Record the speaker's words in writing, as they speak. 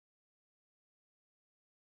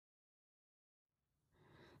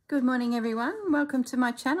Good morning everyone, welcome to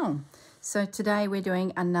my channel. So today we're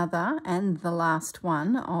doing another and the last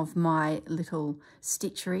one of my little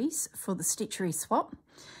stitcheries for the Stitchery swap,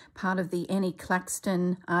 part of the Annie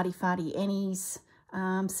Claxton Arty Farty Annie's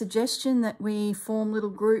suggestion that we form little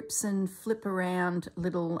groups and flip around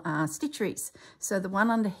little stitcheries. So the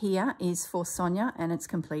one under here is for Sonia and it's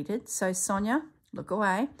completed. So Sonia, look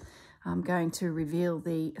away. I'm going to reveal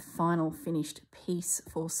the final finished piece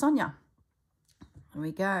for Sonia. There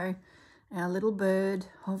we go, our little bird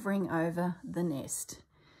hovering over the nest.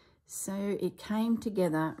 So it came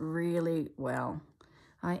together really well.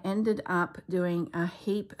 I ended up doing a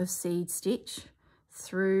heap of seed stitch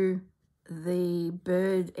through the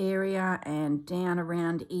bird area and down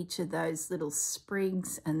around each of those little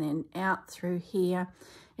sprigs and then out through here.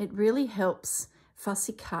 It really helps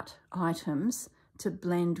fussy cut items to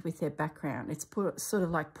blend with their background. It's sort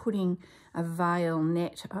of like putting a veil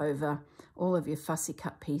net over all of your fussy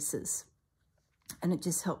cut pieces, and it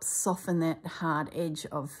just helps soften that hard edge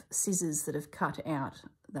of scissors that have cut out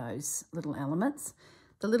those little elements.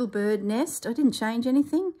 The little bird nest, I didn't change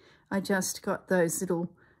anything. I just got those little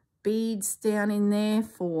beads down in there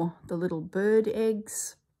for the little bird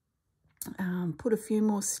eggs. Put a few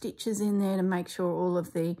more stitches in there to make sure all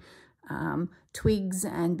of the twigs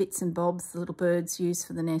and bits and bobs the little birds use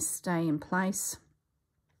for the nest stay in place,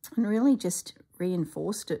 and really just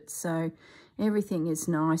reinforced it so everything is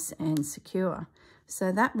nice and secure.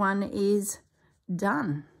 So that one is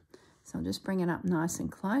done. So I'll just bring it up nice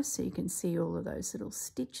and close so you can see all of those little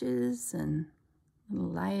stitches and little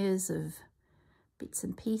layers of bits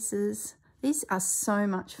and pieces. These are so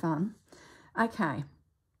much fun. Okay,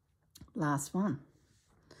 last one.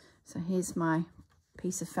 So here's my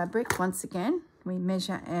piece of fabric. Once again, we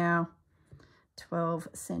measure our 12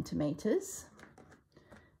 centimeters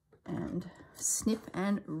and snip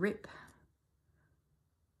and rip.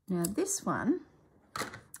 Now this one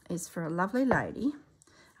is for a lovely lady.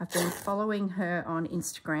 I've been following her on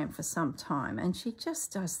Instagram for some time and she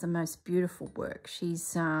just does the most beautiful work.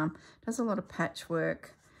 She's does a lot of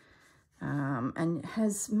patchwork and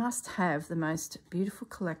must have the most beautiful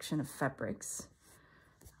collection of fabrics.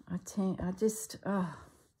 If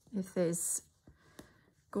there's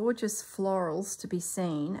gorgeous florals to be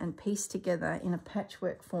seen and pieced together in a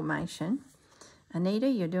patchwork formation, Anita,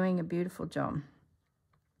 you're doing a beautiful job.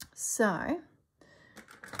 So I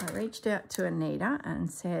reached out to Anita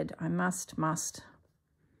and said, I must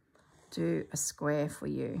do a square for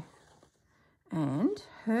you. And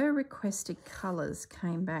her requested colours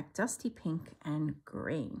came back dusty pink and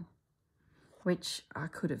green, which I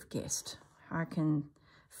could have guessed. I can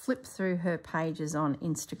flip through her pages on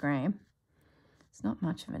Instagram. It's not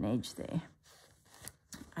much of an edge there.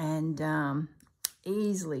 And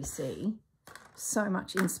easily see so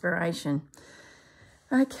much inspiration.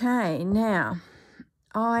 Okay, now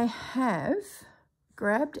I have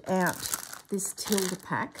grabbed out this Tilda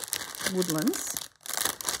pack, Woodlands.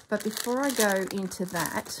 But before I go into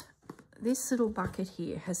that, this little bucket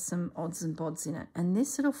here has some odds and bods in it. And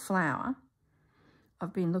this little flower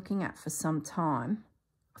I've been looking at for some time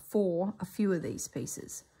for a few of these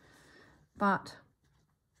pieces. But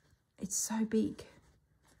it's so big.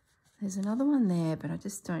 There's another one there, but I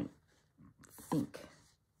just don't think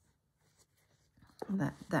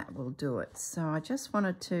that will do it. So I just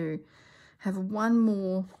wanted to have one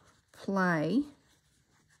more play.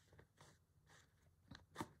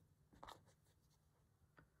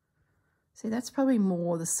 See, that's probably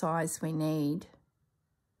more the size we need.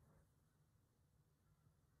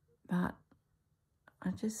 But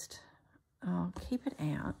I'll keep it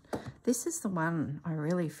out. This is the one I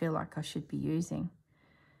really feel like I should be using.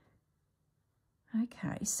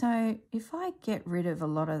 Okay, so if I get rid of a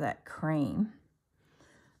lot of that cream,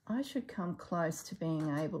 I should come close to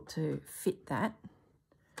being able to fit that.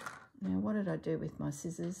 Now, what did I do with my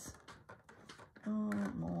scissors? Oh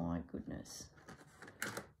my goodness.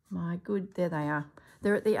 There they are.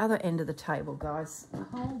 They're at the other end of the table, guys.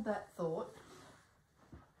 Hold that thought.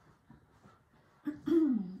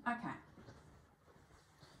 Okay.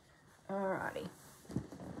 Alrighty.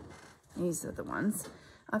 These are the ones.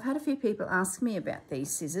 I've had a few people ask me about these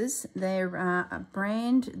scissors. They're a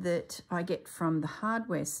brand that I get from the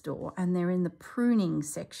hardware store, and they're in the pruning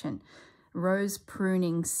section. Rose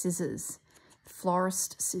pruning scissors,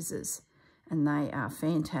 florist scissors, and they are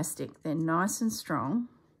fantastic. They're nice and strong.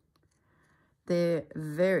 They're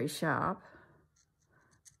very sharp,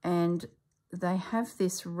 and they have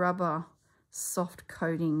this rubber soft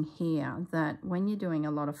coating here that when you're doing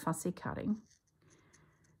a lot of fussy cutting,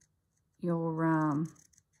 you're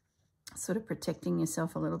sort of protecting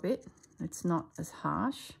yourself a little bit. It's not as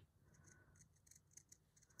harsh.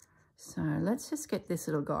 So let's just get this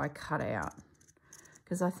little guy cut out,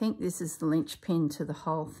 because I think this is the linchpin to the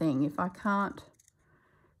whole thing. If I can't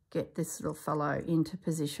get this little fellow into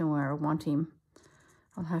position where I want him,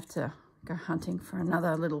 I'll have to go hunting for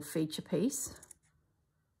another little feature piece.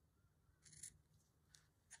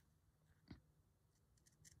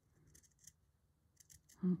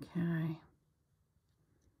 Okay.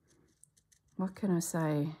 What can I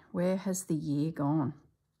say? Where has the year gone?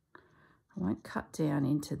 I won't cut down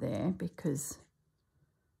into there because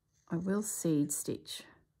I will seed stitch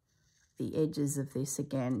the edges of this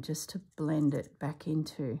again just to blend it back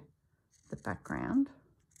into the background.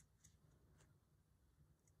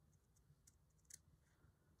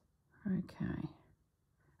 Okay.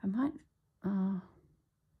 I might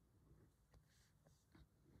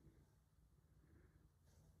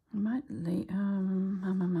leave,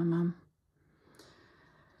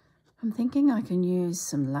 I'm thinking I can use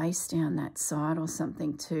some lace down that side or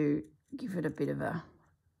something to give it a bit of a,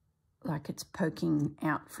 like it's poking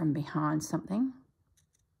out from behind something.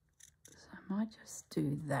 So I might just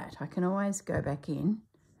do that. I can always go back in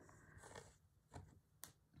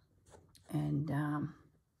and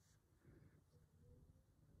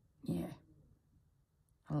yeah,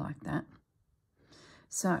 I like that.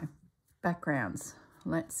 So backgrounds,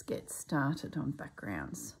 let's get started on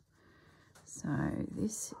backgrounds. So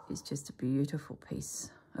this is just a beautiful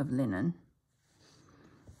piece of linen.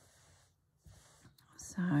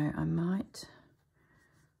 So I might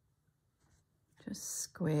just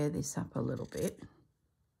square this up a little bit.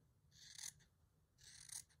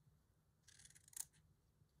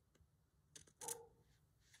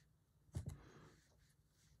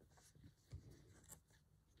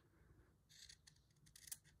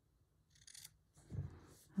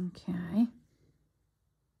 Okay.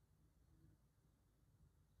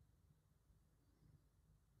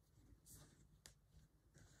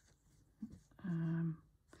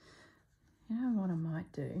 You know what I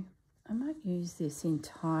might do? I might use this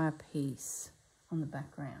entire piece on the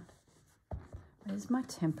background. There's my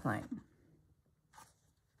template.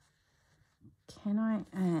 Can I,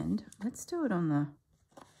 and let's do it on the,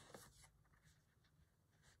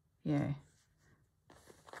 yeah.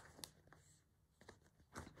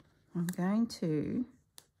 I'm going to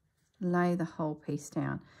lay the whole piece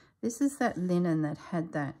down. This is that linen that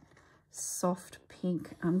had that soft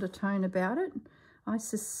pink undertone about it. I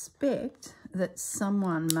suspect that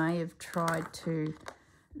someone may have tried to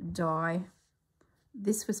dye.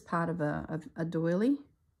 This was part of a doily.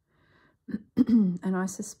 And I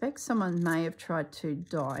suspect someone may have tried to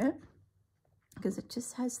dye it because it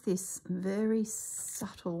just has this very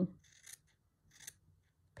subtle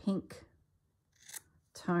pink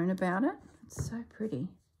tone about it. It's so pretty.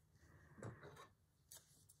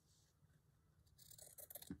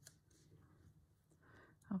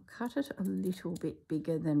 I'll cut it a little bit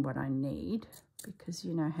bigger than what I need because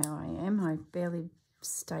you know how I am. I barely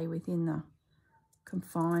stay within the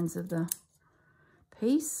confines of the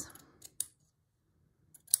piece.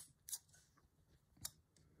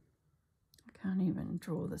 I can't even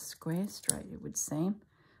draw the square straight, it would seem.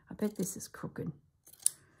 I bet this is crooked.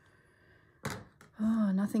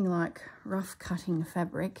 Oh, nothing like rough cutting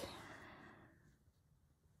fabric.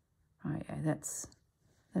 Oh yeah, that's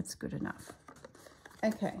good enough.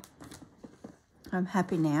 Okay, I'm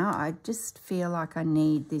happy now. I just feel like I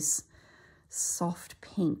need this soft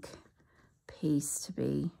pink piece to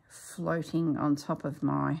be floating on top of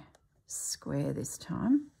my square this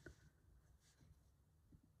time.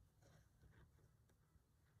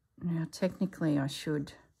 Now, technically, I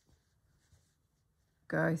should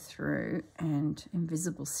go through and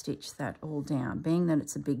invisible stitch that all down. Being that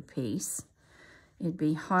it's a big piece, it'd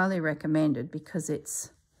be highly recommended because it's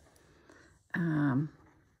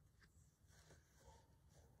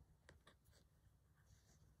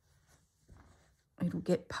it'll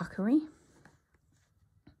get puckery.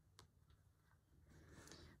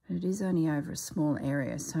 But it is only over a small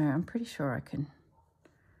area, so I'm pretty sure I can.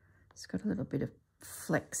 It's got a little bit of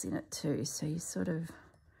flex in it too, so you sort of,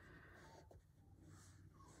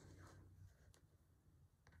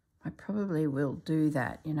 I probably will do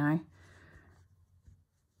that, you know,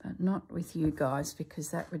 but not with you guys because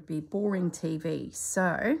that would be boring TV.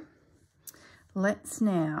 So let's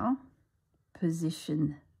now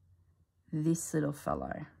position this little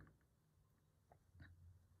fellow.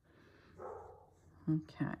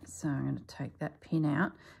 Okay, so I'm going to take that pin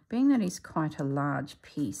out. Being that he's quite a large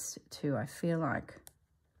piece too, I feel like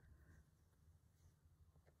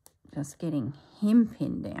just getting him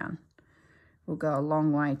pinned down will go a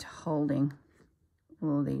long way to holding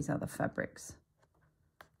all these other fabrics.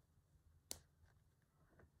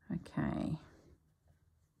 Okay.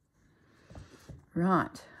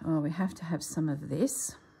 Right, oh, we have to have some of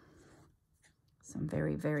this. Some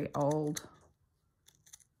very, very old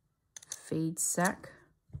feed sack.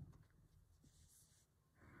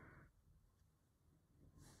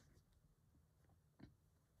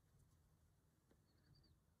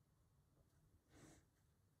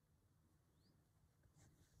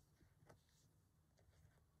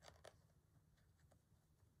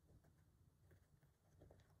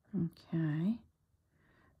 Okay,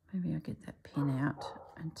 maybe I'll get that pin out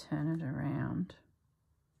and turn it around.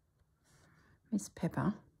 Miss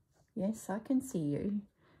Pepper, yes, I can see you.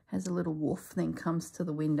 Has a little woof, then comes to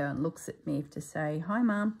the window and looks at me to say, hi,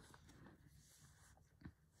 Mum.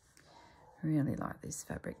 I really like this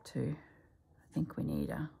fabric too. I think we need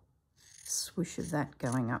a swoosh of that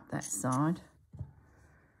going up that side.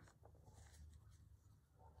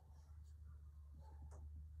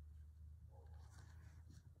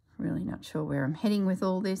 Really not sure where I'm heading with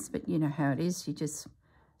all this, but you know how it is. You just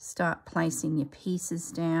start placing your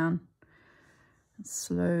pieces down and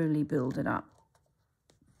slowly build it up.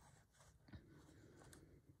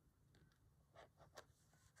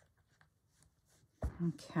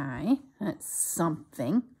 Okay, that's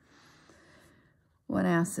something. What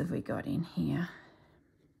else have we got in here?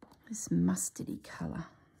 This mustardy colour.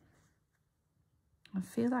 I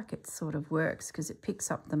feel like it sort of works because it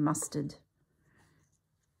picks up the mustard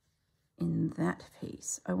in that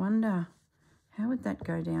piece. I wonder, how would that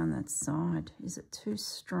go down that side? Is it too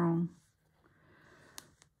strong?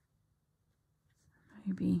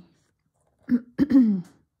 Maybe.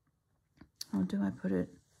 Or do I put it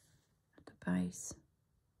at the base?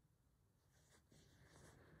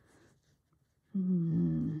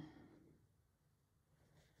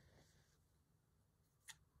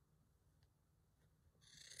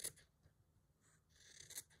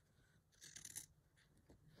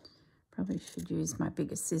 Probably should use my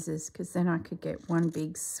bigger scissors because then I could get one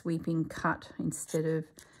big sweeping cut instead of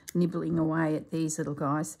nibbling away at these little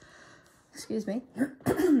guys. Excuse me.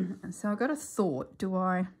 So I got a thought. Do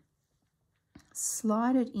I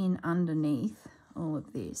slide it in underneath all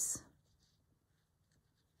of this?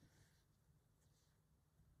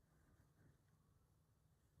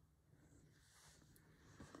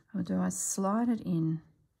 Or do I slide it in?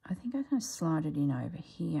 I think I'm going to slide it in over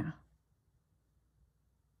here.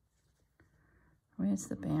 Where's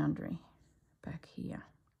the boundary? Back here.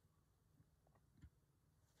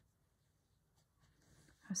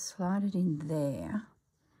 I slide it in there,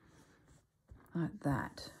 like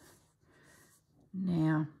that.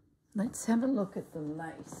 Now, let's have a look at the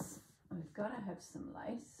lace. We've got to have some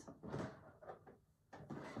lace.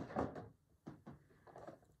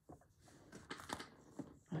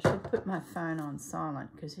 I should put my phone on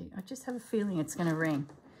silent because I just have a feeling it's going to ring.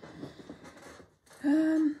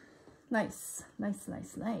 Lace, lace,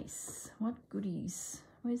 lace, lace. What goodies?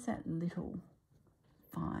 Where's that little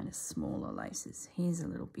finer, smaller laces? Here's a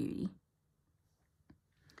little beauty.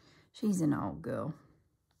 She's an old girl.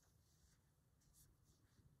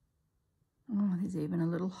 Oh, there's even a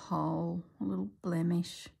little hole, a little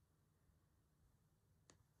blemish.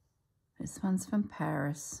 This one's from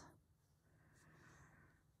Paris.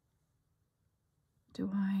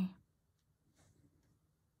 Do I?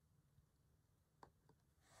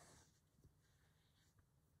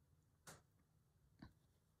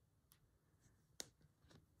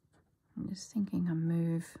 I'm just thinking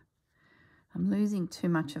I'm losing too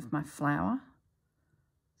much of my flower.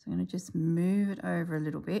 So I'm going to just move it over a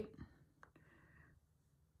little bit.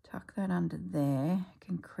 Tuck that under there. It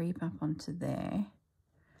can creep up onto there.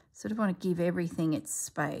 Sort of want to give everything its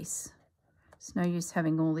space. It's no use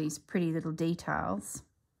having all these pretty little details.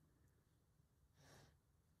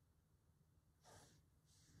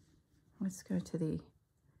 Let's go to the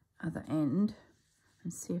other end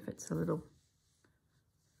and see if it's a little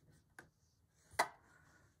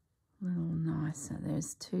nicer.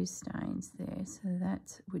 There's two stains there, so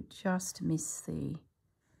that would just miss the,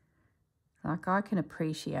 like, I can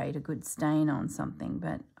appreciate a good stain on something,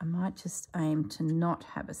 but I might just aim to not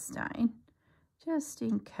have a stain, just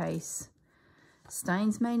in case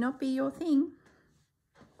stains may not be your thing.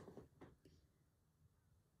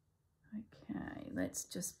 Okay, let's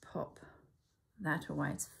just pop that away.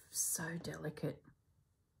 It's so delicate.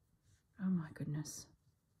 Oh my goodness.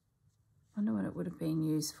 I wonder what it would have been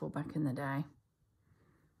used for back in the day. I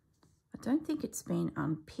don't think it's been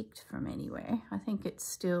unpicked from anywhere. I think it's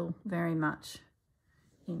still very much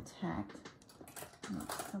intact.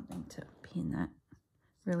 Something to pin that.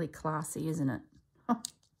 Really classy, isn't it?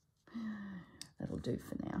 That'll do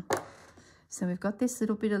for now. So we've got this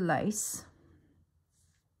little bit of lace.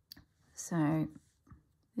 So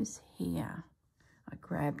this here, I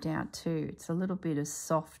grabbed out too. It's a little bit of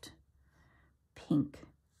soft pink.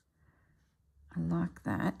 I like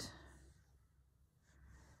that.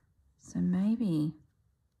 So maybe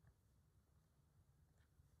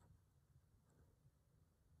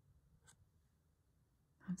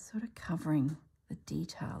I'm sort of covering the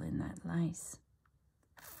detail in that lace.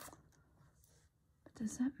 But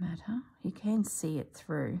does that matter? You can see it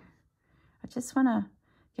through. I just want to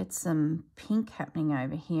get some pink happening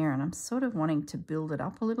over here, and I'm sort of wanting to build it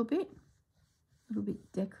up a little bit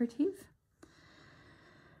decorative.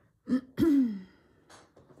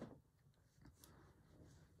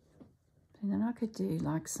 And then I could do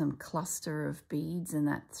like some cluster of beads and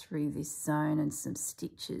that through this zone and some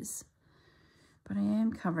stitches. But I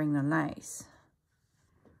am covering the lace.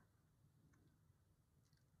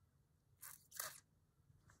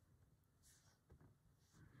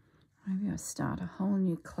 Maybe I start a whole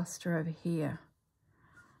new cluster over here.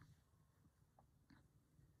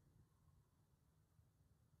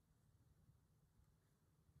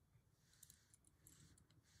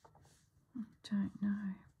 I don't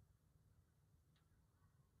know.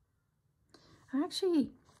 I'm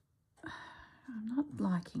not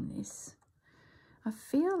liking this. I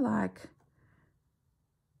feel like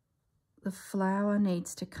the flower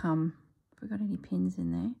needs to come. Have we got any pins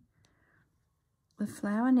in there? The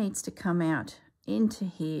flower needs to come out into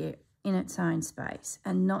here in its own space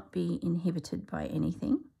and not be inhibited by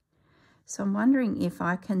anything. So I'm wondering if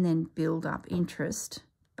I can then build up interest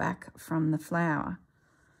back from the flower.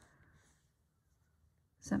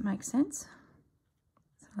 Does that make sense?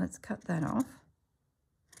 So let's cut that off.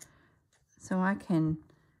 So I can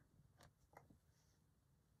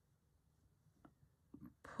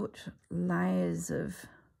put layers of,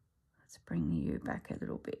 let's bring you back a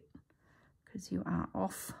little bit because you are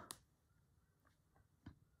off.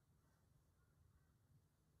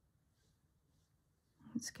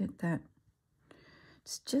 Let's get that.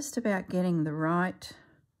 It's just about getting the right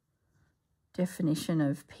definition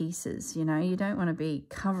of pieces. You know, you don't want to be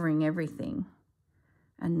covering everything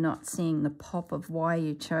and not seeing the pop of why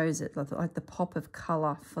you chose it, like the pop of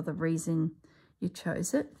colour for the reason you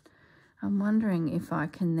chose it. I'm wondering if I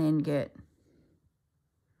can then get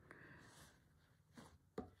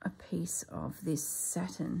a piece of this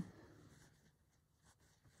satin.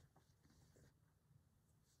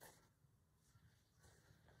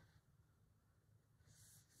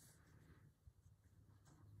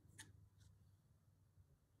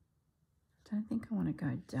 I don't think I want to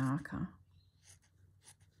go darker.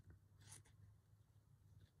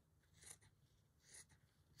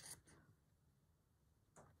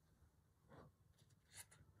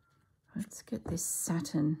 Let's get this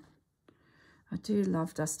satin. I do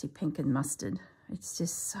love dusty pink and mustard. It's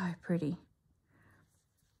just so pretty.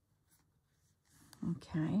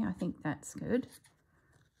 Okay, I think that's good.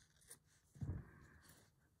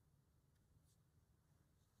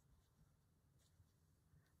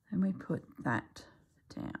 And we put that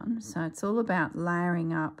down. So it's all about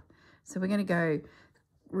layering up. So we're going to go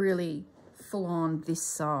really full on this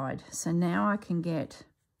side. So now I can get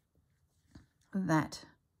that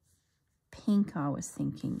pink I was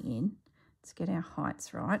thinking in. Let's get our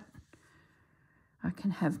heights right. I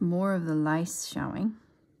can have more of the lace showing.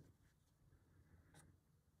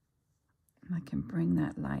 I can bring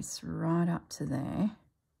that lace right up to there.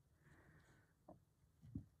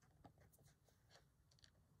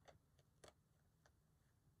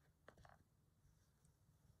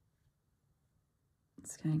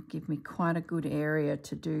 It's going to give me quite a good area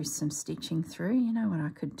to do some stitching through. You know what I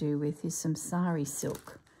could do with is some sari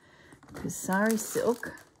silk, because sari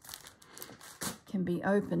silk can be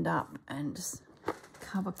opened up and just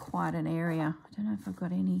cover quite an area. I don't know if I've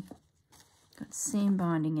got any, got seam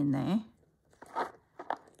binding in there.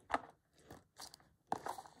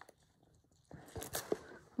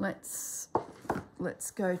 Let's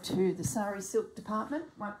go to the sari silk department.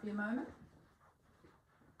 Won't be a moment.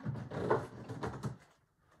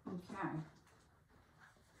 Okay.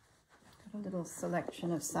 Got a little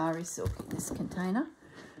selection of sari silk in this container.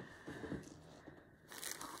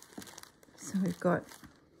 So we've got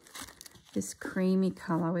this creamy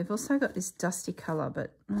colour. We've also got this dusty colour,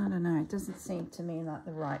 but I don't know, it doesn't seem to me like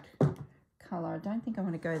the right colour. I don't think I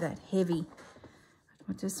want to go that heavy.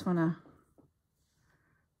 I just want to,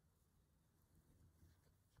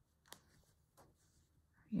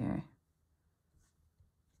 yeah,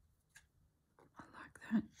 I like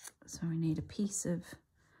that. So we need a piece of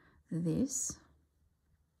this.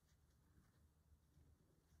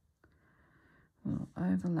 We'll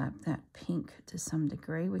overlap that pink to some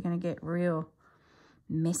degree. We're going to get real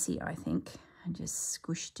messy, I think, and just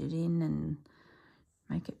squished it in and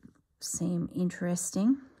make it seem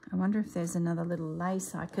interesting. I wonder if there's another little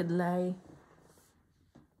lace I could lay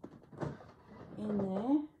in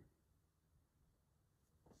there.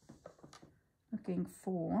 Looking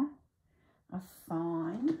for a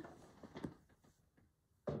fine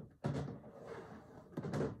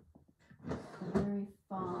very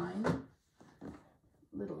fine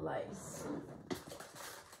little lace.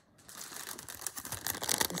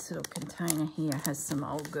 This little container here has some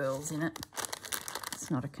old girls in it. It's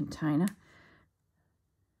not a container.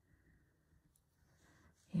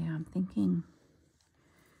 Yeah, I'm thinking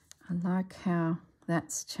I like how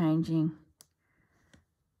that's changing.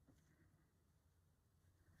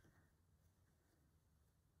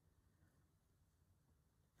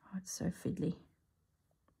 Oh, it's so fiddly.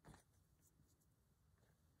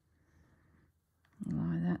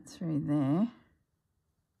 Lie that through there.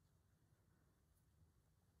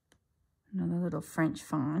 Another little French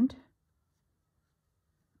find.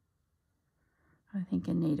 I think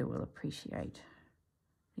Anita will appreciate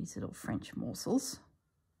these little French morsels.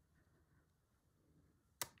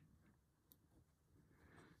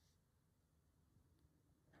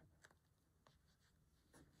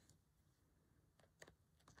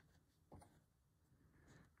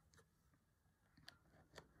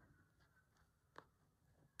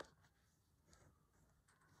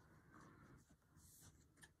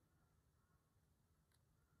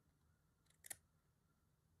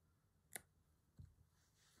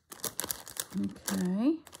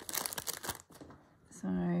 Okay, so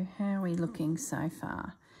how are we looking so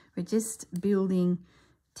far? We're just building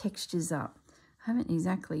textures up. I haven't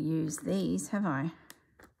exactly used these, have I?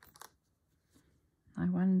 I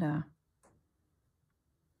wonder.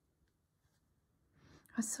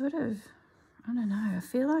 I don't know, I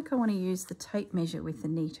feel like I want to use the tape measure with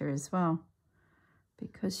Anita as well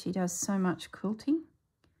because she does so much quilting.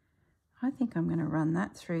 I think I'm going to run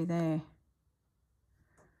that through there.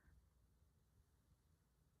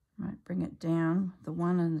 Might bring it down, the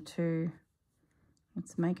 1 and the 2.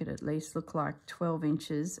 Let's make it at least look like 12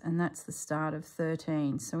 inches, and that's the start of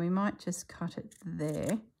 13. So we might just cut it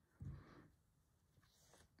there.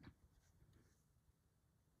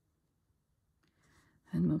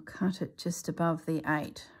 And we'll cut it just above the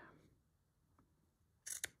 8.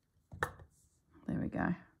 There we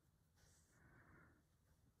go.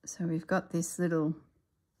 So we've got this little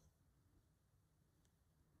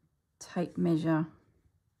tape measure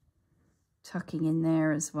tucking in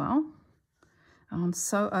there as well. Oh, I'm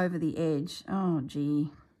so over the edge. Oh,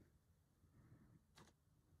 gee.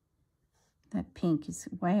 That pink is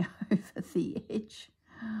way over the edge.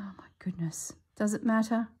 Oh, my goodness. Does it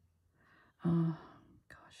matter? Oh,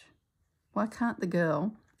 gosh. Why can't the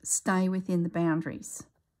girl stay within the boundaries?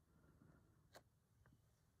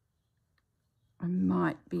 I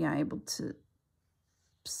might be able to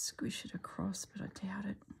squish it across, but I doubt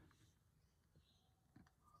it.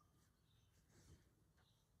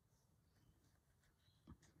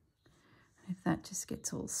 If that just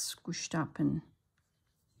gets all squished up and...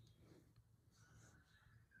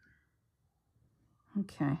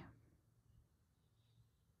 Okay.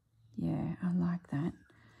 Yeah, I like that.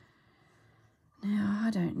 Now, I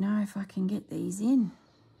don't know if I can get these in.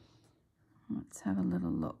 Let's have a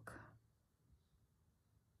little look.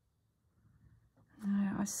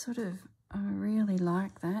 No, I really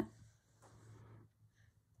like that.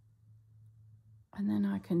 And then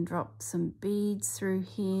I can drop some beads through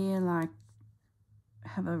here, like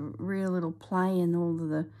have a real little play in all of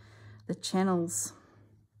the channels.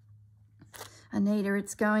 Anita,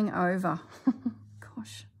 it's going over.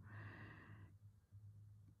 Gosh.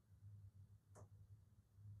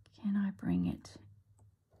 Can I bring it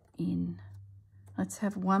in? Let's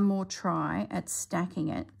have one more try at stacking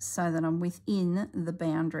it so that I'm within the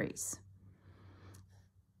boundaries.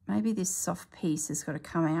 Maybe this soft piece has got to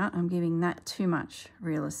come out. I'm giving that too much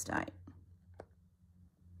real estate.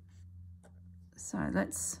 So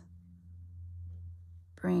let's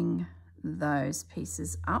bring those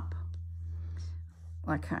pieces up.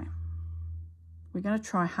 Okay. We're going to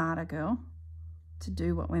try harder, girl, to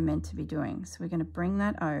do what we're meant to be doing. So we're going to bring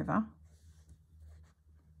that over.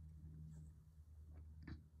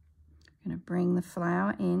 I'm going to bring the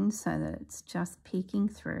flower in so that it's just peeking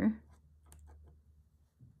through.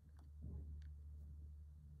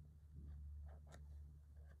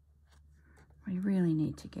 We really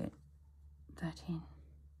need to get that in.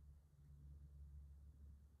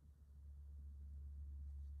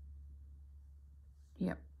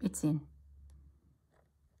 Yep, it's in.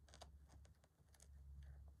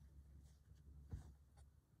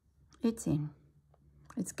 It's in.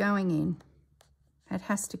 It's going in. It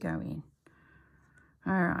has to go in.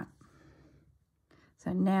 All right. So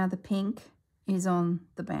So now the pink is on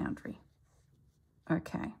the boundary.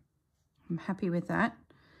 Okay, I'm happy with that.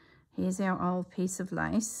 Here's our old piece of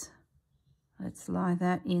lace. Let's lie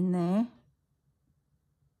that in there.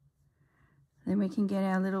 Then we can get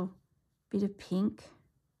our little bit of pink.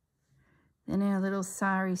 Then our little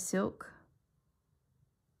sari silk.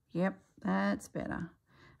 Yep, that's better.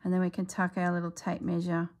 And then we can tuck our little tape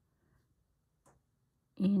measure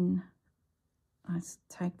in. Let's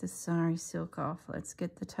take the sari silk off. Let's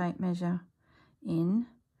get the tape measure in.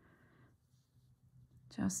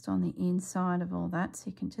 Just on the inside of all that, so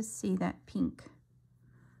you can just see that pink.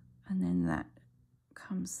 And then that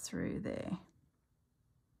comes through there.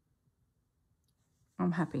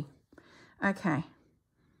 I'm happy. Okay,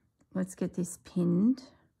 let's get this pinned.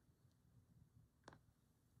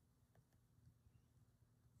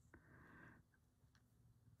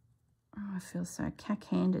 Oh, I feel so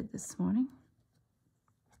cack-handed this morning.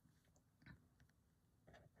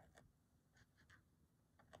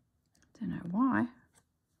 Don't know why.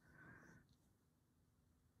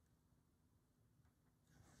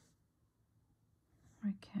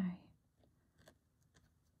 Okay,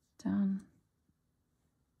 done.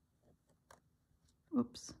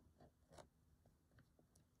 Oops.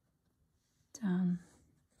 Done.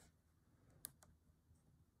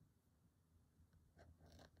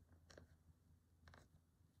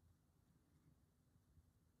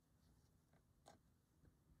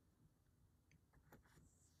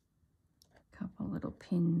 Couple little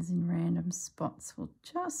pins in random spots will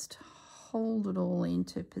just hold it all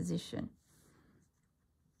into position.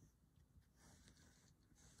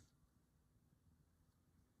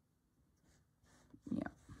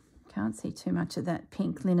 Can't see too much of that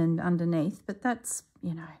pink linen underneath, but that's,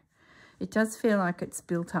 you know, it does feel like it's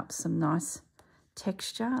built up some nice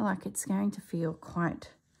texture, like it's going to feel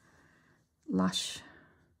quite lush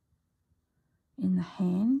in the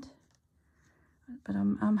hand. But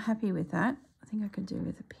I'm happy with that. I think I could do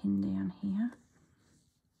with a pin down here.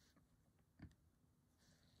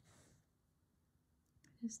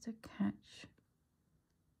 Just to catch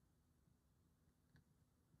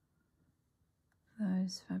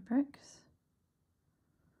those fabrics.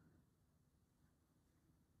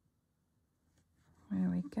 There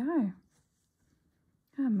we go.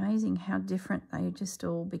 Amazing how different they just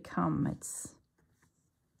all become.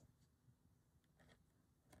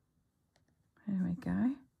 There we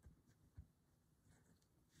go.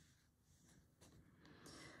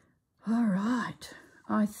 All right,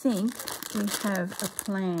 I think we have a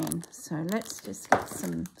plan. So let's just get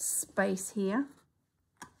some space here.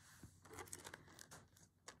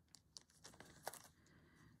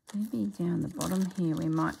 Maybe down the bottom here we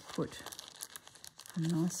might put a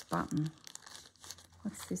nice button.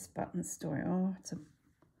 What's this button story? Oh, it's a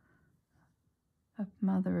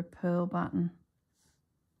mother of pearl button.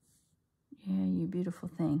 Yeah, you beautiful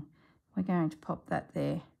thing. We're going to pop that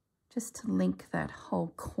there just to link that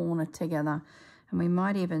whole corner together. And we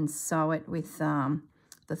might even sew it with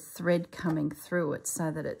the thread coming through it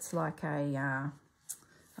so that it's like a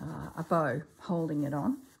bow holding it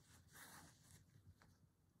on.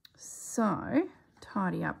 So,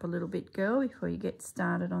 tidy up a little bit, girl, before you get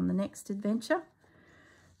started on the next adventure.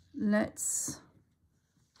 Let's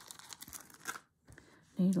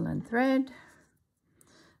needle and thread.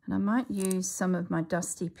 And I might use some of my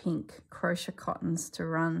dusty pink crochet cottons to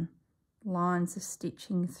run lines of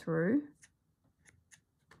stitching through.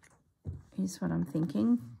 Here's what I'm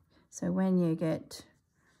thinking. So when you get,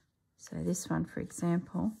 so this one, for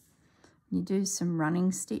example, you do some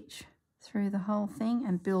running stitch through the whole thing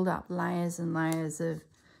and build up layers and layers of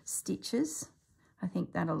stitches. I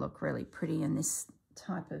think that'll look really pretty in this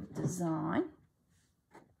type of design.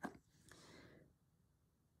 So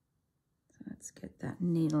let's get that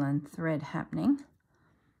needle and thread happening.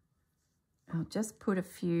 I'll just put a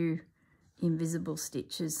few invisible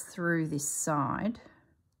stitches through this side.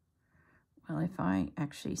 Well, if I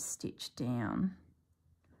actually stitch down,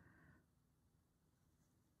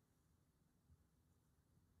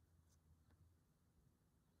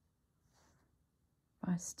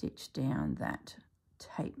 I stitch down that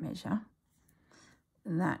tape measure,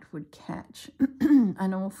 that would catch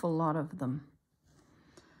an awful lot of them.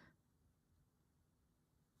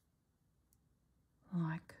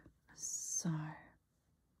 Like so.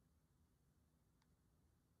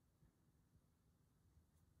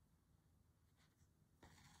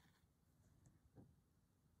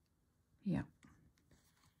 Yep.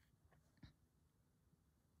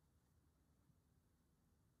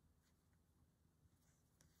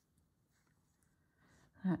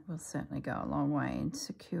 That will certainly go a long way in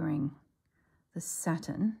securing the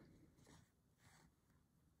satin.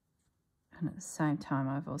 And at the same time,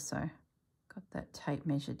 I've also got that tape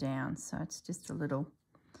measure down, so it's just a little,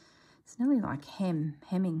 it's nearly like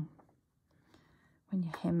hemming when you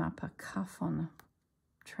hem up a cuff on a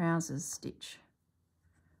trousers stitch.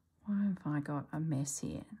 Why have I got a mess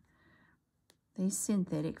here? These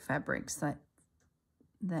synthetic fabrics, that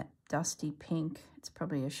dusty pink, it's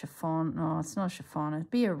probably a chiffon. No, it's not a chiffon. It'd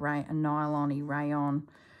be a nylon-y, rayon,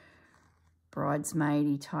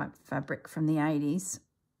 bridesmaid-y type fabric from the 80s.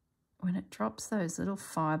 When it drops those little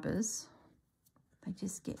fibres, they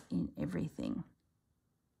just get in everything.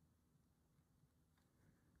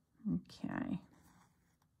 Okay.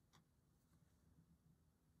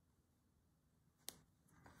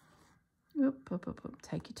 Oop, oop, oop, oop.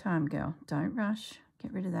 Take your time, girl. Don't rush.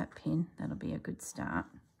 Get rid of that pin. That'll be a good start.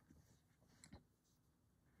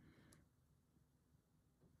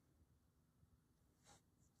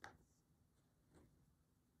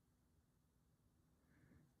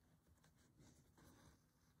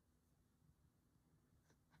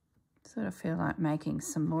 Sort of feel like making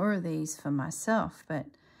some more of these for myself, but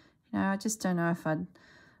you know, I just don't know if I'd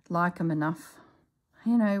like them enough.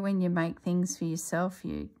 You know, when you make things for yourself,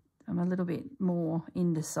 I'm a little bit more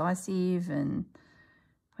indecisive, and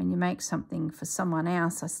when you make something for someone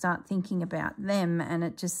else, I start thinking about them, and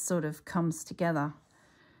it just sort of comes together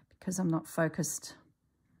because I'm not focused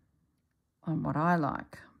on what I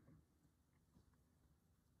like.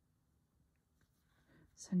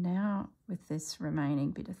 So now with this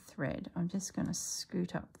remaining bit of thread, I'm just going to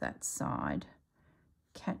scoot up that side,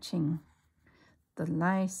 catching the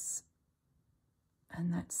lace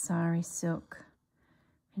and that sari silk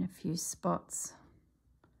in a few spots.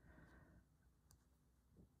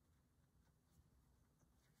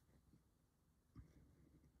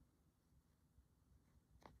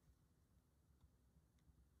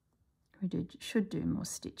 We should do more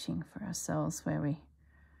stitching for ourselves where we,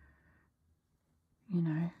 you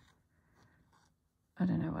know, I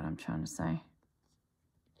don't know what I'm trying to say.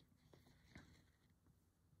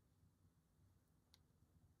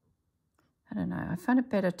 I don't know. I find it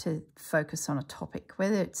better to focus on a topic,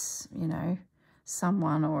 whether it's, you know,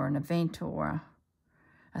 someone or an event or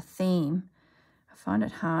a theme. I find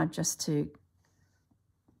it hard just to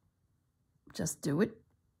do it.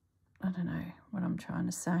 I don't know what I'm trying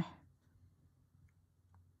to say.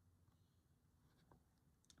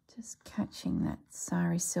 Just catching that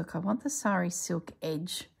sari silk. I want the sari silk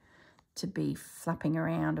edge to be flapping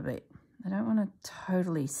around a bit. I don't want to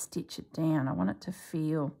totally stitch it down. I want it to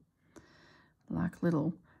feel like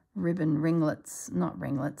little ribbon ringlets, not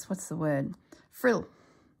ringlets, what's the word? Frill,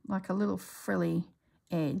 like a little frilly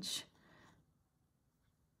edge.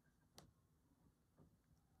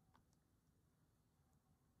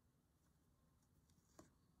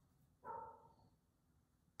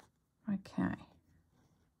 Okay.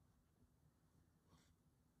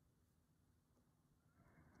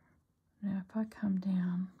 Now if I come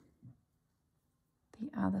down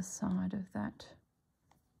the other side of that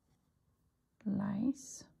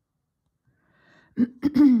lace,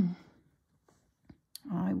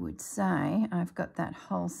 I would say I've got that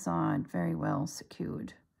whole side very well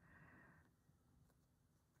secured.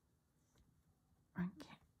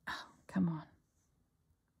 Okay, oh, come on.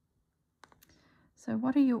 So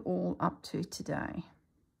what are you all up to today?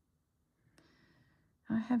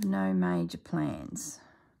 I have no major plans.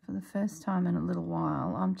 For the first time in a little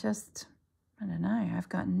while, I'm just, I don't know, I've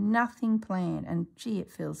got nothing planned, and gee,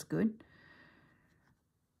 it feels good.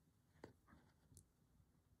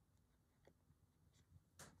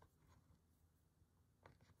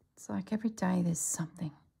 It's like every day there's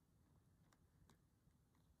something.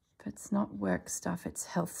 If it's not work stuff, it's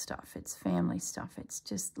health stuff, it's family stuff, it's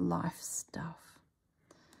just life stuff.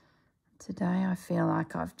 Today I feel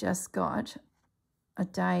like I've just got a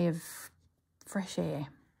day of fresh air.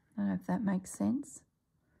 I don't know if that makes sense.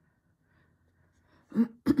 Okay,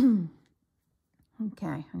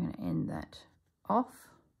 I'm going to end that off.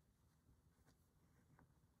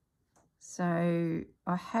 So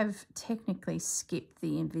I have technically skipped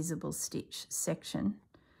the invisible stitch section,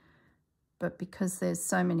 but because there's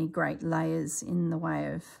so many great layers in the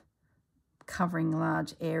way of covering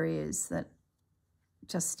large areas, that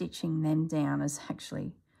just stitching them down has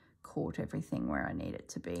actually caught everything where I need it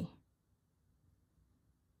to be.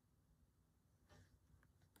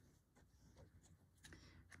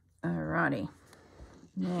 Alrighty,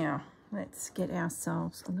 now let's get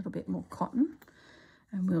ourselves a little bit more cotton,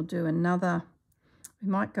 and we'll do another. We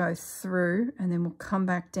might go through and then we'll come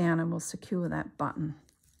back down and we'll secure that button,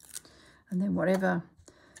 and then whatever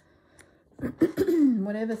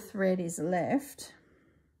whatever thread is left,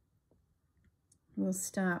 we'll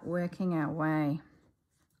start working our way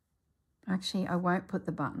Actually, I won't put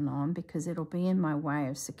the button on because it'll be in my way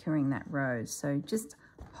of securing that rose. So just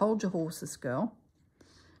hold your horses, girl.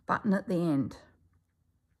 Button at the end.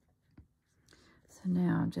 So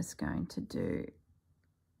now I'm just going to do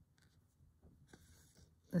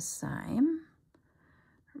the same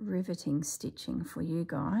riveting stitching for you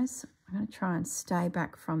guys. I'm going to try and stay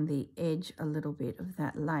back from the edge a little bit of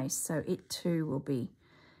that lace so it too will be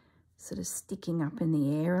sort of sticking up in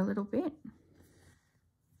the air a little bit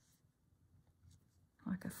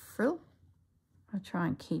like a frill. I try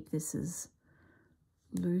and keep this as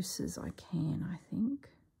loose as I can, I think.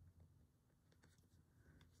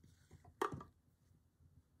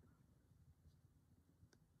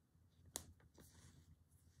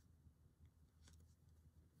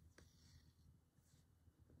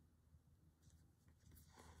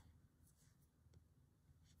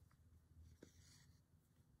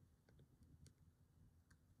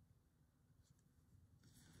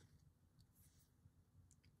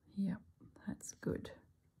 Yep, that's good.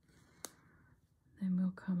 Then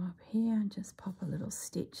we'll come up here and just pop a little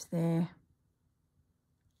stitch there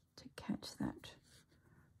to catch that.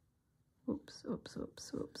 Oops, oops,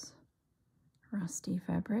 oops, oops. Rusty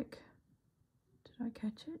fabric. Did I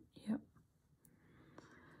catch it? Yep.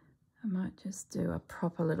 I might just do a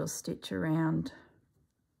proper little stitch around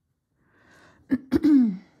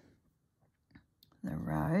the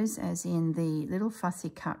rose, as in the little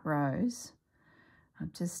fussy cut rose.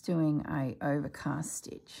 I'm just doing a overcast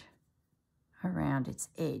stitch around its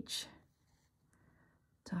edge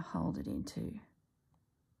to hold it into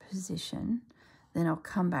position. Then I'll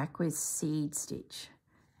come back with seed stitch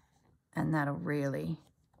and that'll really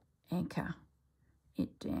anchor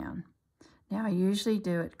it down. Now I usually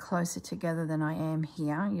do it closer together than I am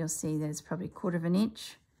here. You'll see there's probably 1/4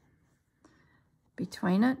 inch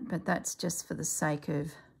between it, but that's just for the sake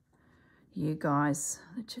of you guys,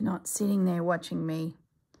 that you're not sitting there watching me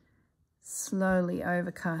slowly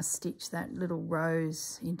overcast stitch that little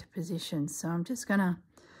rose into position. So I'm just gonna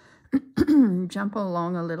jump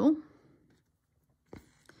along a little,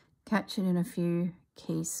 catch it in a few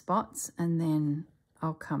key spots, and then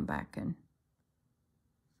I'll come back and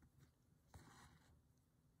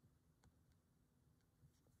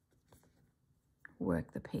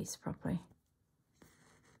work the piece properly.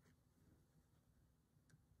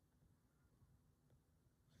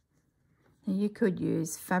 Now you could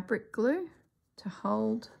use fabric glue to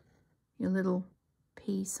hold your little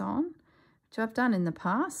piece on, which I've done in the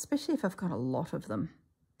past, especially if I've got a lot of them.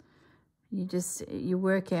 You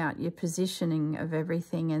work out your positioning of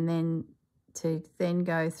everything, and then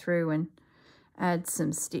go through and add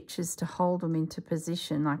some stitches to hold them into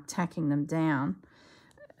position, like tacking them down.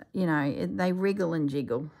 You know, they wriggle and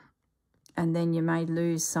jiggle, and then you may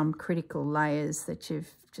lose some critical layers that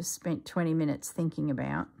you've just spent 20 minutes thinking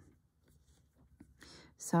about.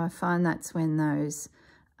 So I find that's when those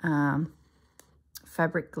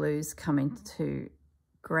fabric glues come into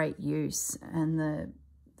great use, and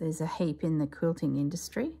there's a heap in the quilting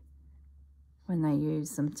industry when they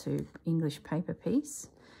use them to English paper piece.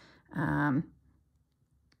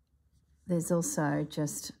 There's also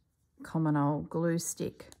just common old glue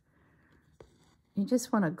stick. You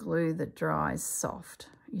just want a glue that dries soft.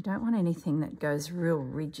 You don't want anything that goes real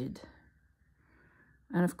rigid.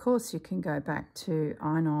 And of course you can go back to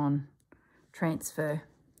iron-on transfer,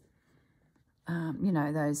 you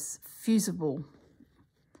know, those fusible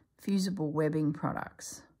webbing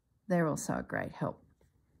products. They're also a great help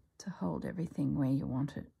to hold everything where you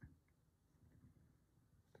want it.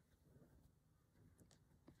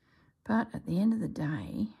 But at the end of the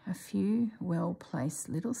day, a few well-placed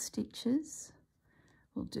little stitches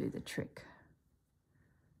will do the trick.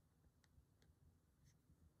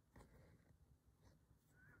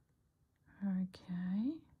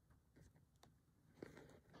 Okay.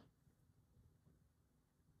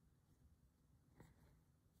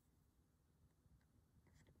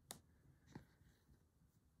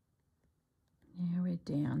 Now we're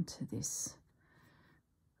down to this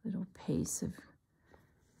little piece of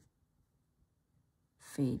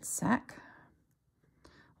feed sack,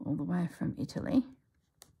 all the way from Italy.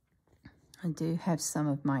 I do have some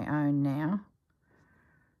of my own now,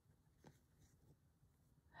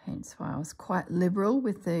 hence why I was quite liberal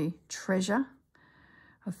with the treasure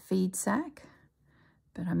of feed sack,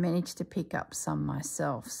 but I managed to pick up some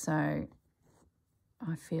myself, so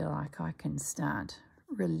I feel like I can start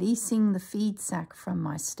releasing the feed sack from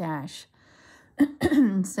my stash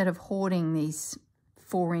instead of hoarding these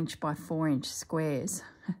 4" by 4" squares.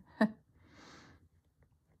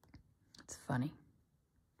 It's funny.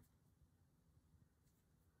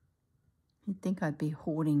 You'd think I'd be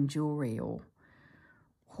hoarding jewelry or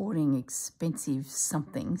hoarding expensive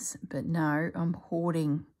somethings, but no, I'm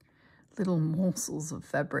hoarding little morsels of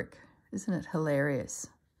fabric. Isn't it hilarious?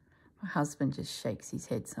 My husband just shakes his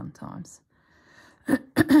head sometimes.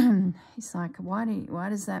 He's like, why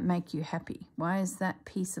does that make you happy? Why does that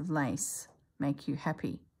piece of lace make you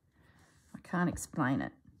happy? I can't explain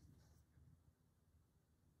it.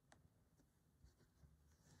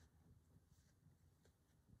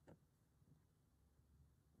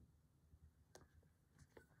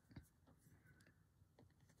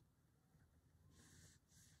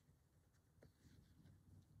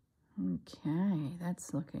 Okay,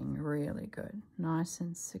 that's looking really good. Nice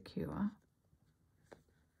and secure.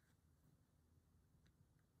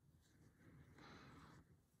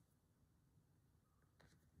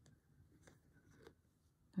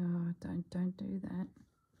 Oh, don't do that.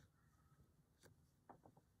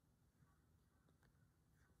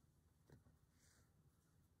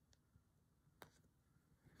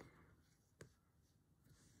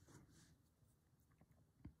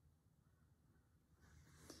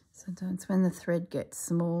 Sometimes when the thread gets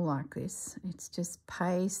small like this, it just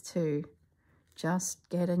pays to just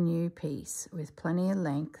get a new piece with plenty of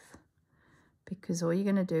length, because all you're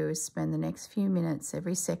going to do is spend the next few minutes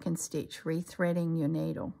every second stitch rethreading your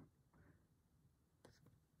needle.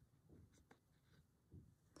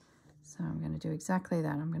 So I'm going to do exactly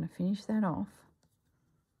that. I'm going to finish that off.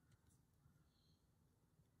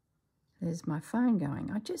 There's my phone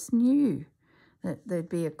going. I just knew that there'd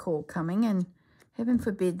be a call coming, and heaven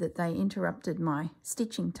forbid that they interrupted my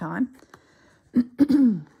stitching time.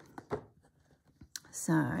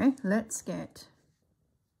 So let's get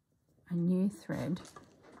a new thread.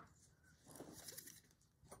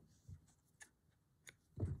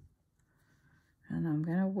 And I'm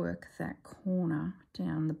going to work that corner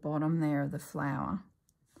down the bottom there of the flower.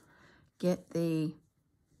 Get the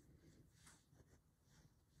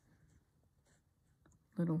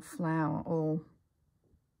little flower all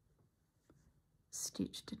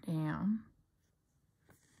stitched down.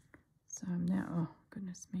 So I'm now, oh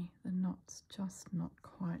goodness me, the knot's just not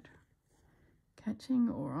quite catching,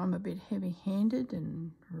 or I'm a bit heavy-handed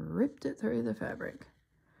and ripped it through the fabric.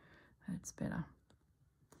 That's better.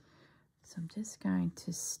 So I'm just going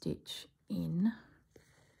to stitch in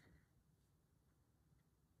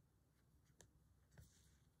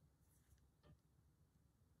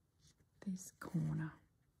this corner.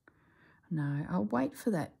 No, I'll wait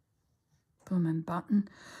for that blooming button.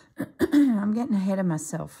 I'm getting ahead of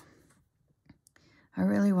myself. I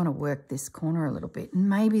really want to work this corner a little bit, and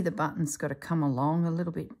maybe the button's got to come along a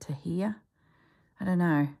little bit to here. I don't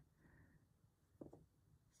know.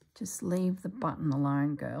 Just leave the button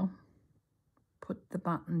alone, girl. Put the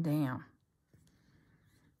button down.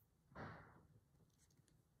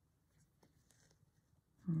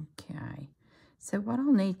 Okay, so what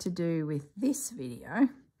I'll need to do with this video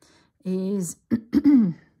is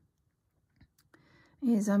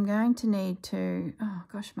I'm going to need to, oh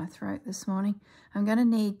gosh, my throat this morning. I'm going to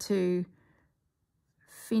need to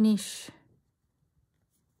finish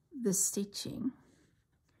the stitching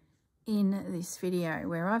in this video,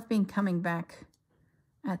 where I've been coming back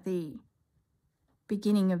at the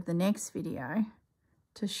beginning of the next video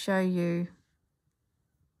to show you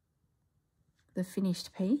the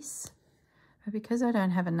finished piece. But because I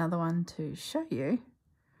don't have another one to show you,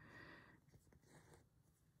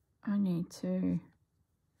 I need to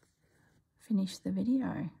finish the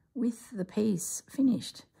video with the piece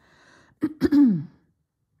finished.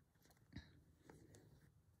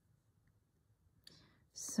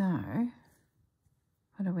 So,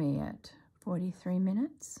 what are we at? 43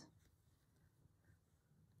 minutes.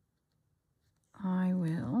 I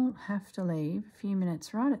will have to leave a few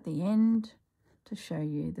minutes right at the end to show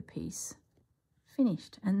you the piece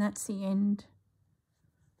finished. And that's the end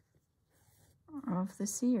of the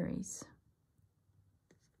series.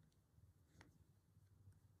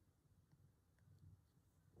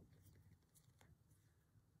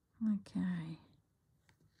 Okay.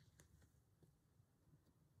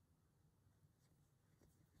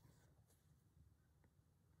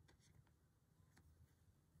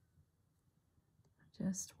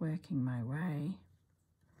 Just working my way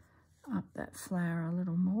up that flower a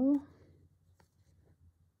little more.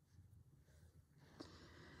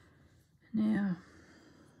 Now,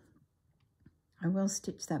 I will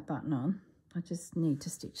stitch that button on. I just need to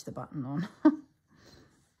stitch the button on.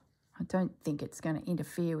 I don't think it's going to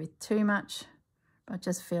interfere with too much, but I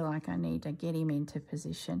just feel like I need to get him into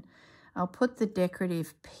position. I'll put the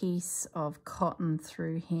decorative piece of cotton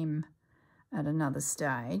through him at another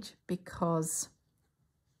stage, because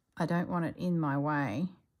I don't want it in my way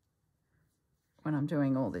when I'm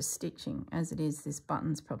doing all this stitching. As it is, this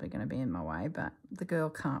button's probably going to be in my way, but the girl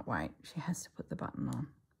can't wait. She has to put the button on.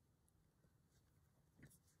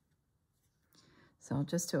 So I'll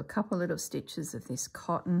just do a couple little stitches of this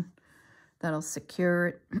cotton. That'll secure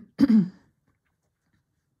it.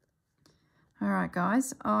 All right,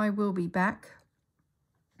 guys, I will be back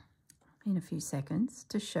in a few seconds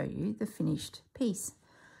to show you the finished piece.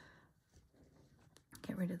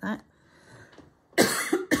 Get rid of that.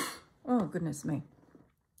 Oh, goodness me.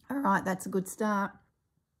 All right, that's a good start.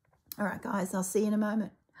 All right, guys, I'll see you in a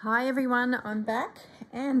moment. Hi, everyone. I'm back,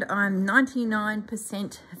 and I'm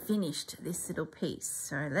 99% finished this little piece.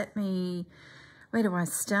 So where do I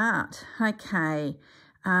start? Okay,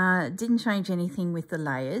 didn't change anything with the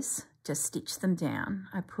layers, just stitch them down.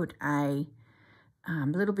 I put a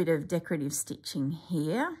little bit of decorative stitching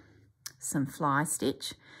here, some fly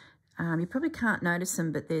stitch. You probably can't notice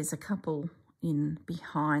them, but there's a couple in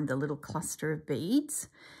behind the little cluster of beads.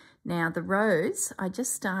 Now the rose, I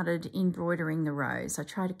just started embroidering the rose. I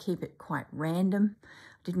try to keep it quite random. I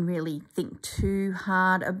didn't really think too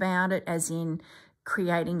hard about it, as in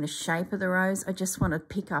creating the shape of the rose. I just want to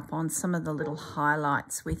pick up on some of the little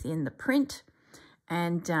highlights within the print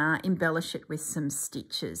and embellish it with some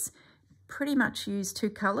stitches. Pretty much used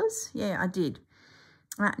 2 colours. Yeah, I did.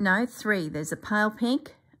 No, 3. There's a pale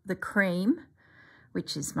pink, the cream,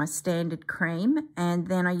 which is my standard cream, and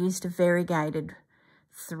then I used a variegated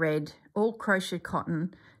thread, all crochet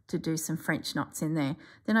cotton, to do some French knots in there.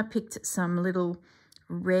 Then I picked some little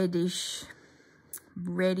reddish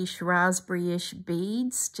raspberry-ish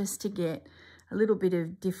beads just to get a little bit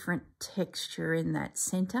of different texture in that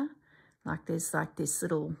center. Like there's like this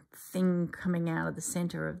little thing coming out of the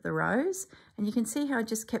center of the rose. And you can see how I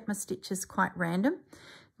just kept my stitches quite random.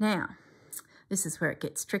 Now, this is where it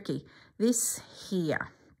gets tricky. This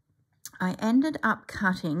here, I ended up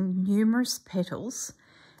cutting numerous petals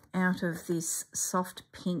out of this soft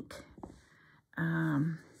pink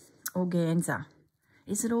organza.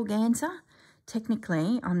 Is it organza?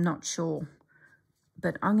 Technically, I'm not sure,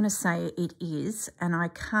 but I'm going to say it is. And I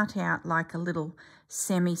cut out like a little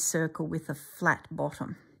semicircle with a flat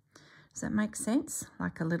bottom. Does that make sense?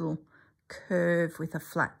 Like a little curve with a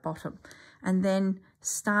flat bottom. And then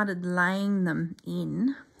started laying them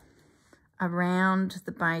in around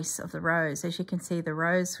the base of the rose. As you can see, the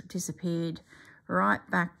rose disappeared right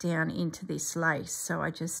back down into this lace. So I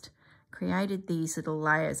just created these little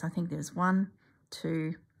layers. I think there's 1,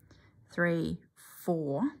 2, 3,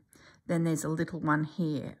 4. Then there's a little one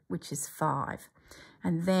here, which is 5.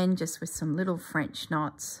 And then just with some little French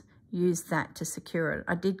knots, use that to secure it.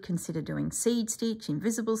 I did consider doing seed stitch,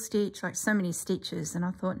 invisible stitch, like so many stitches. And I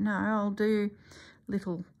thought, no, I'll do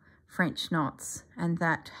little French knots, and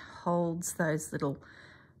that holds those little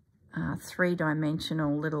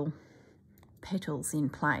 3-dimensional little petals in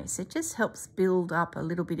place. It just helps build up a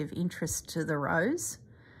little bit of interest to the rose.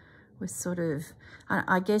 We're sort of,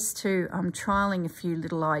 I guess too, I'm trialing a few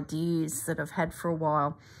little ideas that I've had for a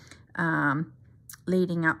while,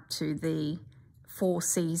 leading up to the 4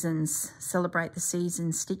 seasons, celebrate the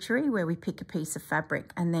seasons stitchery, where we pick a piece of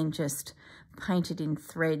fabric and then just paint it in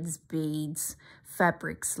threads, beads,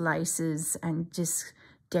 fabrics, laces, and just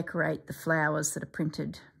decorate the flowers that are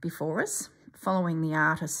printed before us, following the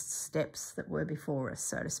artist's steps that were before us,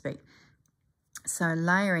 so to speak. So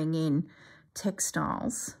layering in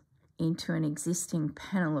textiles into an existing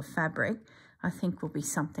panel of fabric, I think will be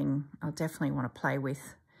something I'll definitely want to play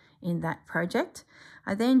with in that project.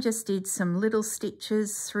 I then just did some little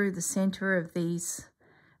stitches through the center of these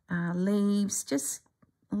leaves, just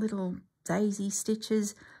little daisy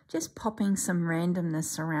stitches, just popping some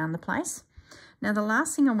randomness around the place. Now the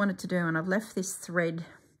last thing I wanted to do, and I've left this thread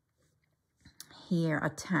here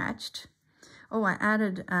attached. Oh, I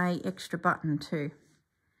added a extra button too.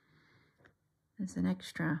 There's an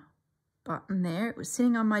extra button there. It was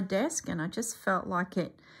sitting on my desk and I just felt like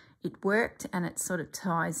it worked, and it sort of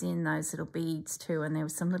ties in those little beads too. And there were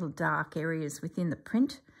some little dark areas within the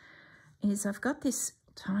print. I've got this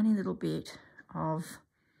tiny little bit of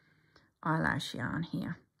eyelash yarn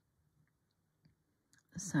here.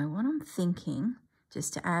 So what I'm thinking,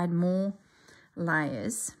 just to add more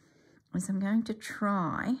layers, is I'm going to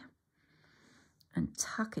try and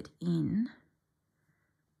tuck it in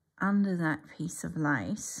under that piece of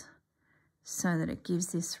lace so that it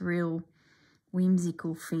gives this real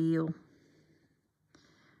whimsical feel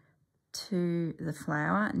to the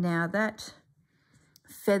flower. Now that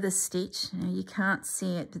feather stitch, now you can't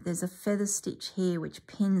see it, but there's a feather stitch here which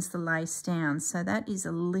pins the lace down, so that is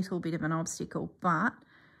a little bit of an obstacle, but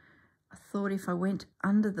I thought if I went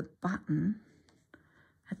under the button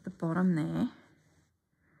at the bottom there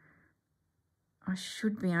I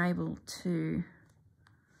should be able to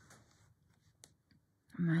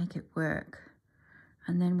make it work.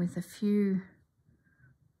 And then with a few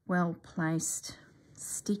well-placed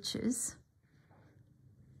stitches,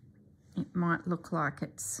 it might look like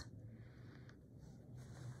it's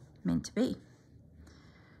meant to be.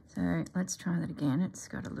 So let's try that again. It's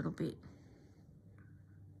got a little bit.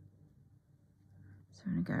 So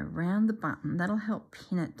I'm going to go around the button. That'll help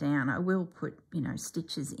pin it down. I will put, you know,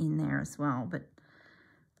 stitches in there as well, but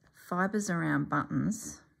fibres around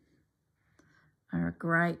buttons are a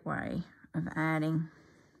great way of adding.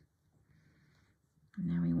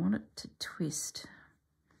 Now we want it to twist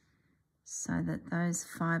so that those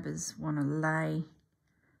fibres want to lay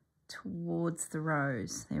towards the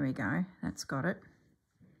rose. There we go. That's got it.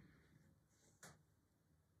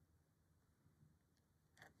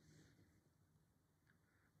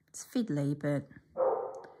 It's fiddly, but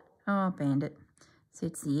oh, Bandit. So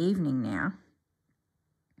it's the evening now.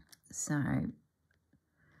 So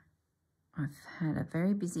I've had a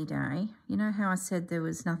very busy day. You know how I said there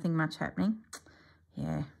was nothing much happening?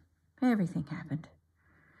 Yeah, everything happened.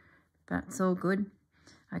 But it's all good.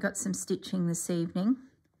 I got some stitching this evening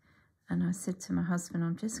and I said to my husband,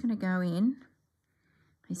 I'm just going to go in.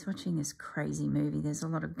 He's watching this crazy movie. There's a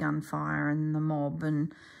lot of gunfire and the mob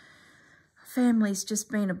and family's just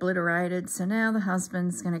been obliterated. So now the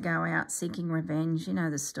husband's going to go out seeking revenge. You know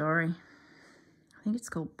the story. I think it's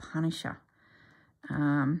called Punisher.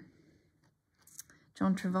 John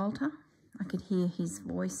Travolta. I could hear his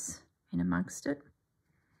voice in amongst it.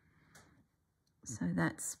 So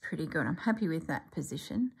that's pretty good. I'm happy with that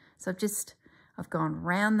position. So I've gone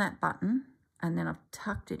round that button and then I've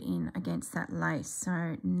tucked it in against that lace.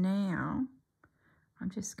 So now I'm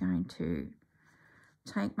just going to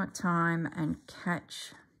take my time and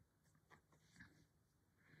catch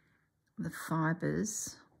the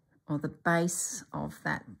fibres or the base of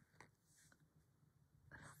that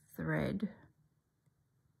thread,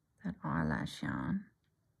 that eyelash yarn,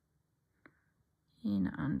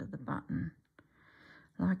 in under the button.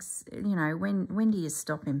 Like, you know, when do you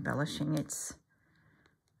stop embellishing? It's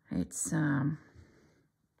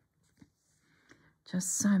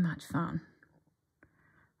just so much fun.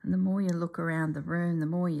 And the more you look around the room, the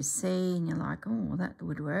more you see, and you're like, oh, that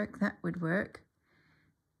would work, that would work.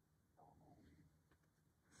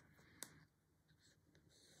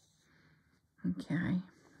 Okay,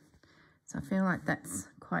 so I feel like that's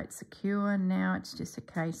quite secure. Now it's just a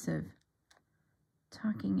case of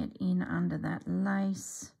tucking it in under that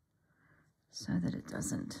lace so that it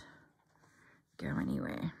doesn't go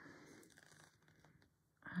anywhere.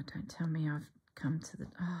 Oh, don't tell me I've come to the...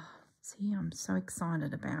 Oh, see, I'm so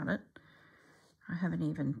excited about it. I haven't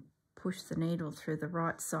even pushed the needle through the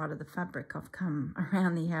right side of the fabric. I've come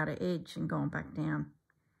around the outer edge and gone back down.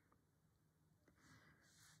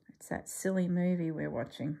 It's that silly movie we're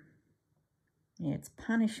watching. Yeah, it's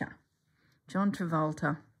Punisher. John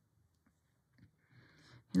Travolta.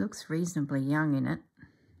 He looks reasonably young in it.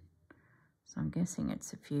 So I'm guessing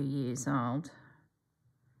it's a few years old.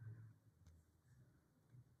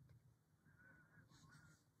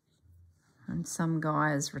 And some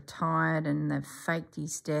guy is retired and they've faked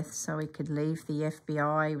his death so he could leave the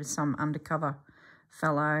FBI. He was some undercover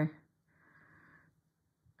fellow.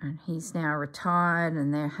 And he's now retired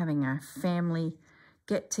and they're having a family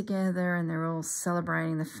get-together and they're all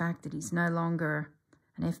celebrating the fact that he's no longer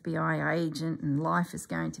an FBI agent and life is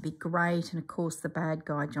going to be great. And, of course, the bad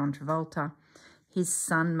guy, John Travolta, his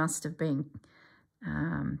son must have been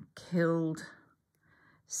killed.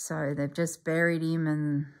 So they've just buried him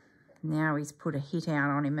and now he's put a hit out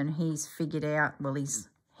on him and he's figured out, well, his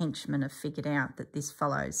henchmen have figured out that this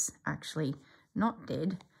fellow's actually not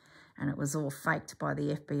dead and it was all faked by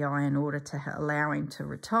the FBI in order to allow him to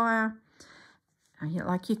retire.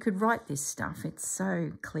 Like, you could write this stuff. It's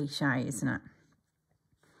so cliche, isn't it?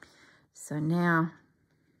 So now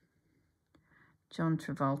John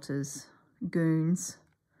Travolta's goons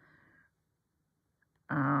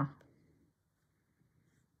are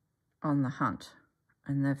on the hunt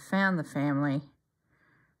and they've found the family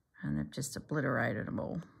and they've just obliterated them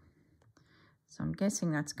all. So I'm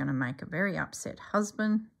guessing that's going to make a very upset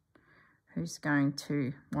husband who's going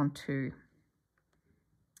to want to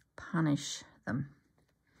punish them.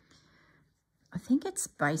 I think it's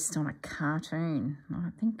based on a cartoon.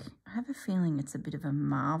 I have a feeling it's a bit of a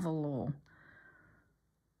Marvel or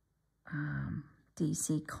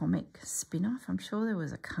DC comic spin-off. I'm sure there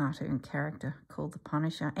was a cartoon character called the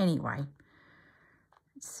Punisher. Anyway,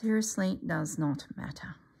 it seriously does not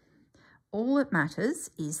matter. All that matters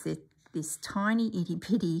is that this tiny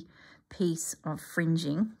itty-bitty piece of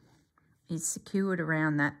fringing is secured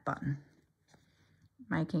around that button.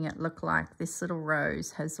 making it look like this little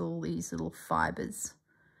rose has all these little fibres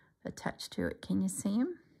attached to it. Can you see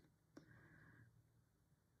them?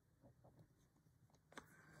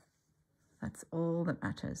 That's all that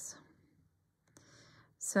matters.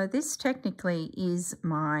 So this technically is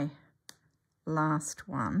my last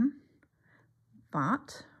one,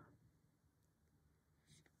 but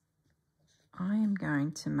I am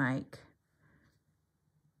going to make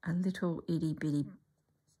a little itty bitty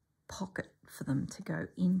pocket for them to go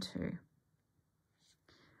into.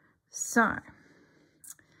 So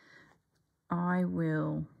I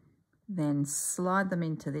will then slide them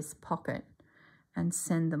into this pocket and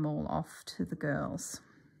send them all off to the girls.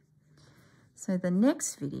 So the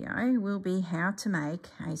next video will be how to make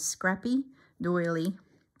a scrappy doily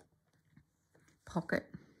pocket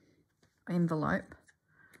envelope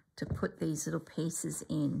to put these little pieces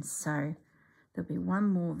in. So there'll be one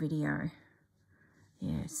more video.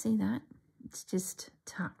 Yeah, see that? It's just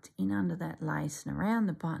tucked in under that lace and around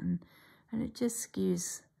the button, and it just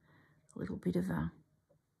gives a little bit of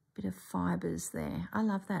fibres there. I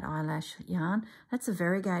love that eyelash yarn. That's a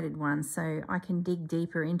variegated one, so I can dig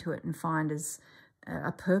deeper into it and find as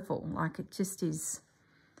a purple. Like, it just is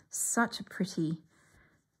such a pretty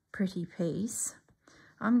piece.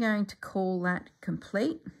 I'm going to call that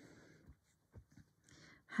complete.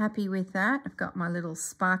 Happy with that. I've got my little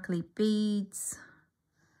sparkly beads.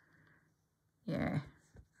 Yeah,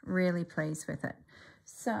 really pleased with it.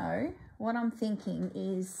 So what I'm thinking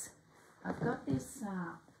is I've got this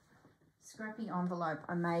scrappy envelope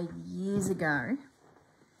I made years ago,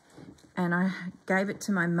 and I gave it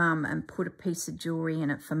to my mum and put a piece of jewellery in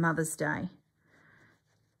it for Mother's Day.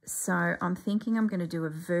 So I'm thinking I'm going to do a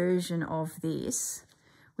version of this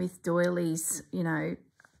with doilies, you know,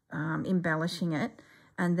 embellishing it,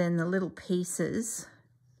 and then the little pieces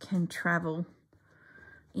can travel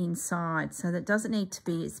inside. So that doesn't need to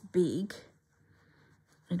be as big.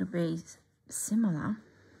 It'll be similar,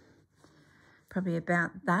 probably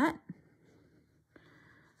about that.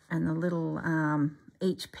 And the little,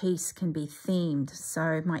 each piece can be themed.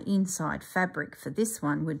 So my inside fabric for this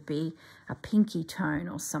one would be a pinky tone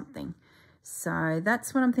or something. So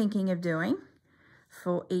that's what I'm thinking of doing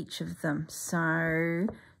for each of them. So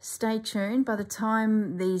stay tuned. By the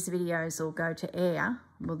time these videos all go to air,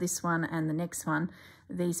 well, this one and the next one,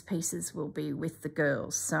 these pieces will be with the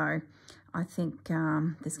girls. So I think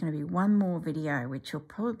there's going to be one more video, which will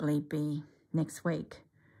probably be next week,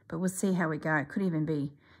 but we'll see how we go. It could even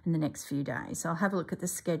be in the next few days. I'll have a look at the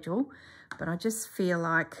schedule, but I just feel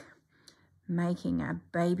like making a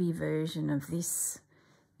baby version of this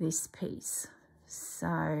piece.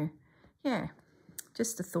 So yeah,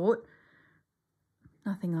 just a thought.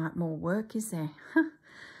 Nothing like more work, is there?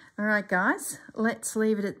 All right, guys, let's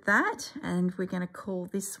leave it at that, and we're going to call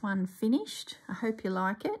this one finished. I hope you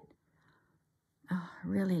like it. Oh, I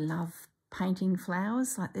really love painting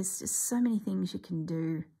flowers. Like, there's just so many things you can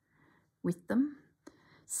do with them.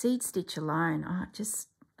 Seed stitch alone, I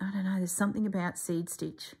don't know, there's something about seed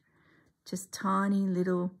stitch. Just tiny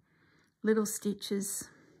little stitches,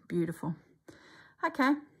 beautiful.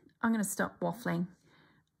 Okay, I'm going to stop waffling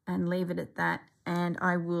and leave it at that. And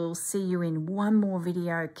I will see you in one more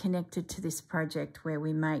video connected to this project where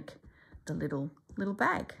we make the little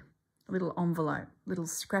bag, little envelope, little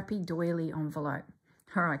scrappy doily envelope.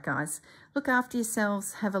 All right, guys, look after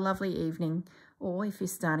yourselves. Have a lovely evening. Or if you're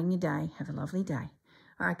starting your day, have a lovely day.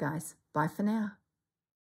 All right, guys, bye for now.